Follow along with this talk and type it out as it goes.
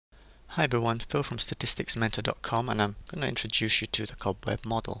Hi everyone, Phil from statisticsmentor.com, and I'm going to introduce you to the cobweb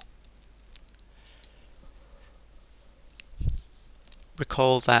model.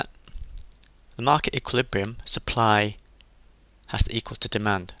 Recall that the market equilibrium, supply has to equal to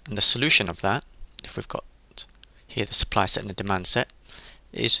demand, and the solution of that, if we've got here the supply set and the demand set,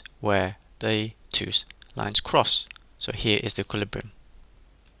 is where the two lines cross. So here is the equilibrium.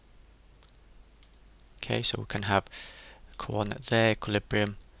 Okay, so we can have a coordinate there,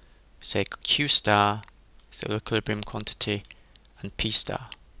 equilibrium, say Q star is the equilibrium quantity, and P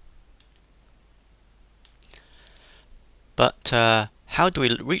star. But how do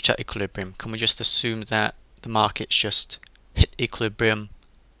we reach that equilibrium? Can we just assume that the markets just hit equilibrium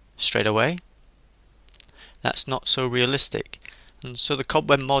straight away? That's not so realistic. And so the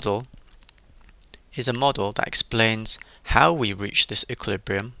cobweb model is a model that explains how we reach this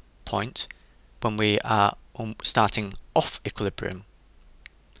equilibrium point when we are starting off equilibrium.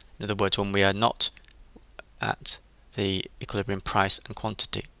 In other words, when we are not at the equilibrium price and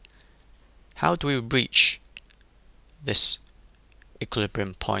quantity. How do we reach this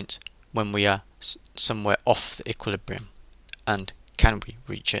equilibrium point when we are somewhere off the equilibrium, and can we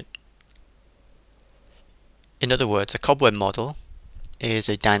reach it? In other words, a cobweb model is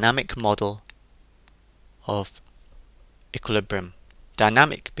a dynamic model of equilibrium.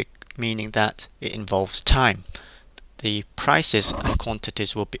 Dynamic meaning that it involves time. The prices and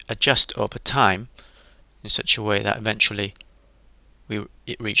quantities will adjust over time in such a way that eventually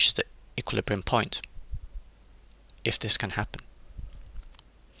it reaches the equilibrium point, if this can happen.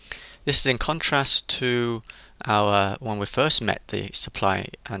 This is in contrast to our when we first met the supply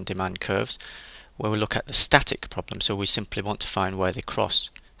and demand curves, where we look at the static problem. So we simply want to find where they cross.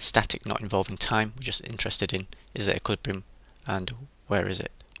 Static, not involving time. We're just interested in is the equilibrium and where is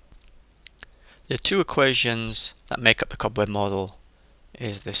it. The two equations that make up the cobweb model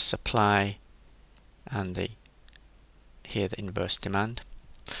is this supply and the inverse demand.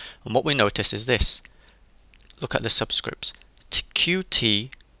 And what we notice is this. Look at the subscripts.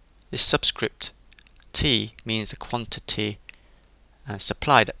 QT, this subscript T means the quantity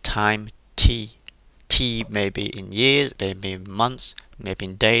supplied at time T. T may be in years, maybe in months, maybe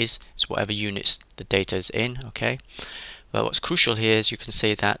in days. It's whatever units the data is in. Okay. Well, what's crucial here is you can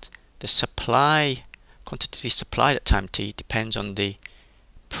see that the supply quantity supplied at time T depends on the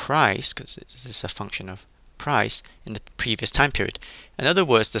price, because this is a function of price in the previous time period. In other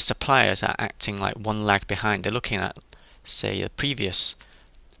words, the suppliers are acting like one lag behind. They're looking at, say, the previous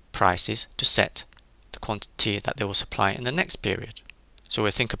prices to set the quantity that they will supply in the next period. So we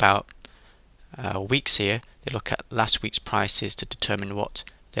think about weeks here. They look at last week's prices to determine what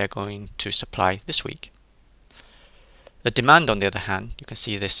they're going to supply this week. The demand, on the other hand, you can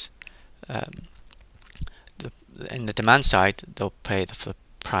see this in the demand side, they'll pay for the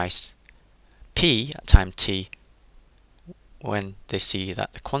price P at time T when they see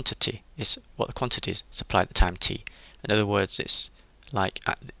that the quantity is what the quantity is supplied at time T. In other words, it's like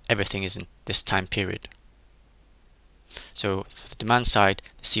everything is in this time period. So for the demand side,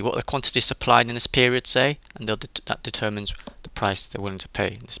 they see what the quantity is supplied in this period, say, and that determines the price they're willing to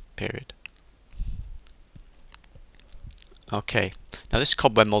pay in this period. Okay, now this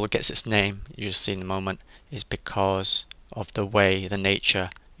cobweb model gets its name, you'll see in a moment, is because of the nature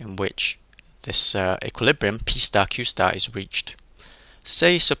in which this equilibrium P star Q star is reached.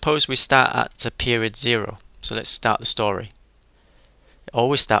 Suppose we start at the period 0. So let's start the story. It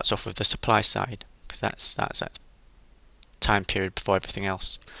always starts off with the supply side, because that's at time period before everything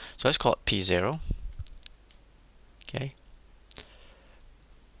else. So let's call it P0. Okay,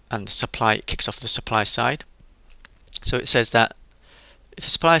 and the supply kicks off the supply side. So it says that if the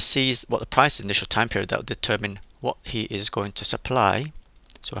supplier sees what the price is in the initial time period, that will determine what he is going to supply.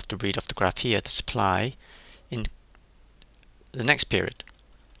 So I have to read off the graph here, the supply in the next period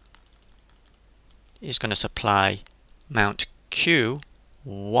is going to supply amount Q1,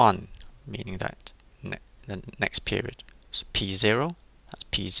 meaning that the next period. So P0, that's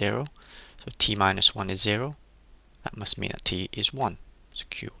P0. So T minus 1 is 0. That must mean that T is 1. So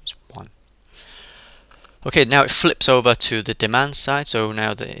Q is 1. Okay, now it flips over to the demand side. So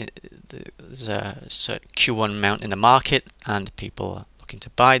now there's a certain Q1 amount in the market, and people are looking to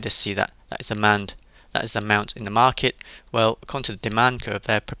buy. They see that is demand. That is the amount in the market. Well, according to the demand curve,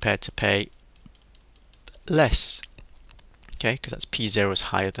 they're prepared to pay less. Okay, because that's P0 is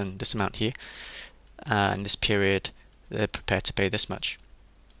higher than this amount here. In this period, they're prepared to pay this much.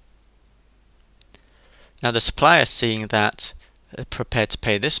 Now the supplier, seeing that they're prepared to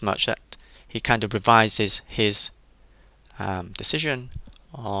pay this much, that he kind of revises his decision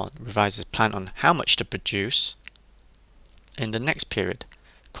or revises his plan on how much to produce in the next period.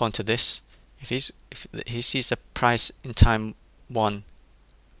 according to this, if he sees the price in time 1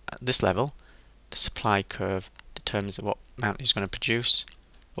 at this level, the supply curve determines what amount he's going to produce,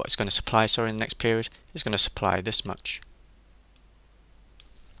 what it's going to supply, sorry, in the next period. It's going to supply this much.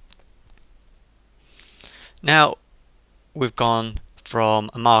 Now we've gone from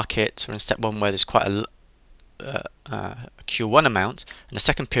a market, or in step 1, where there's quite a Q1 amount, and the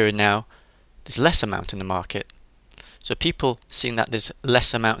second period now there's less amount in the market. So people seeing that there's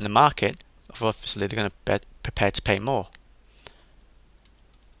less amount in the market, obviously they're going to be prepared to pay more.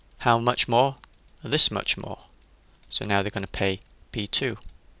 How much more? This much more. So now they're going to pay P2.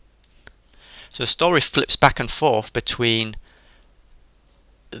 So the story flips back and forth between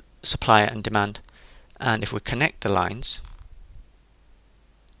supply and demand. And if we connect the lines,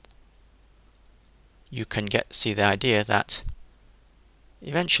 you can see the idea that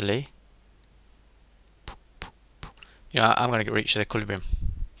eventually, I'm going to reach the equilibrium.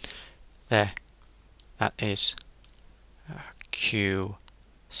 There, that is Q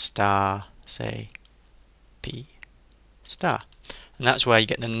star, say P star, and that's where you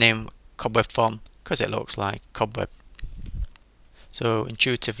get the name cobweb from, because it looks like cobweb. So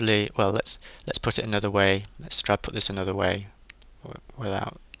intuitively, well, let's put it another way. Let's try to put this another way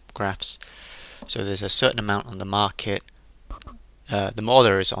without graphs. So there's a certain amount on the market. The more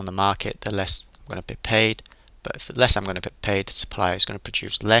there is on the market, the less I'm going to be paid. But if the less I'm going to be paid, the supplier is going to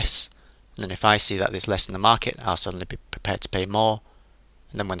produce less. And then if I see that there's less in the market, I'll suddenly be prepared to pay more.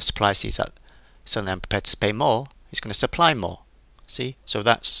 And then when the supplier sees that suddenly I'm prepared to pay more, he's going to supply more. See? So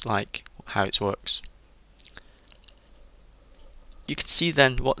that's like how it works. You can see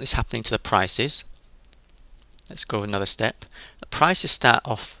then what is happening to the prices. Let's go another step. The prices start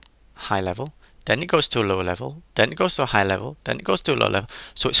off high level, then it goes to a low level, then it goes to a high level, then it goes to a low level.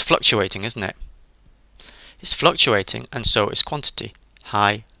 So it's fluctuating, isn't it? It's fluctuating, and so is quantity.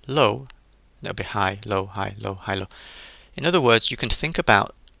 High, low, that'll be high, low, high, low, high, low. In other words, you can think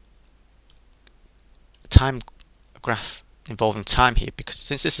about a time graph involving time here, because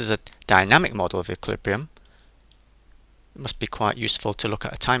since this is a dynamic model of equilibrium, it must be quite useful to look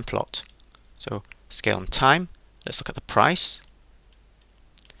at a time plot. So scale on time, let's look at the price,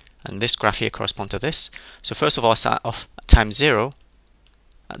 and this graph here corresponds to this. So first of all, I start off at time 0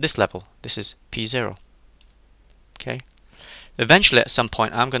 at this level. This is P0. Okay. Eventually, at some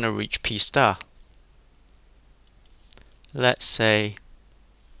point, I'm going to reach P star. Let's say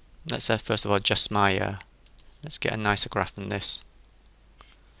first of all, just my let's get a nicer graph than this.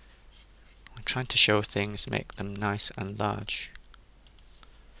 I'm trying to show things, make them nice and large.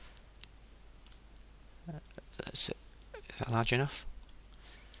 Is that large enough?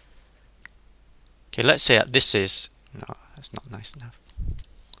 Okay, let's say that this is, no, that's not nice enough.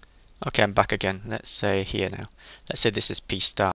 Okay, I'm back again. Let's say here now. Let's say this is P star.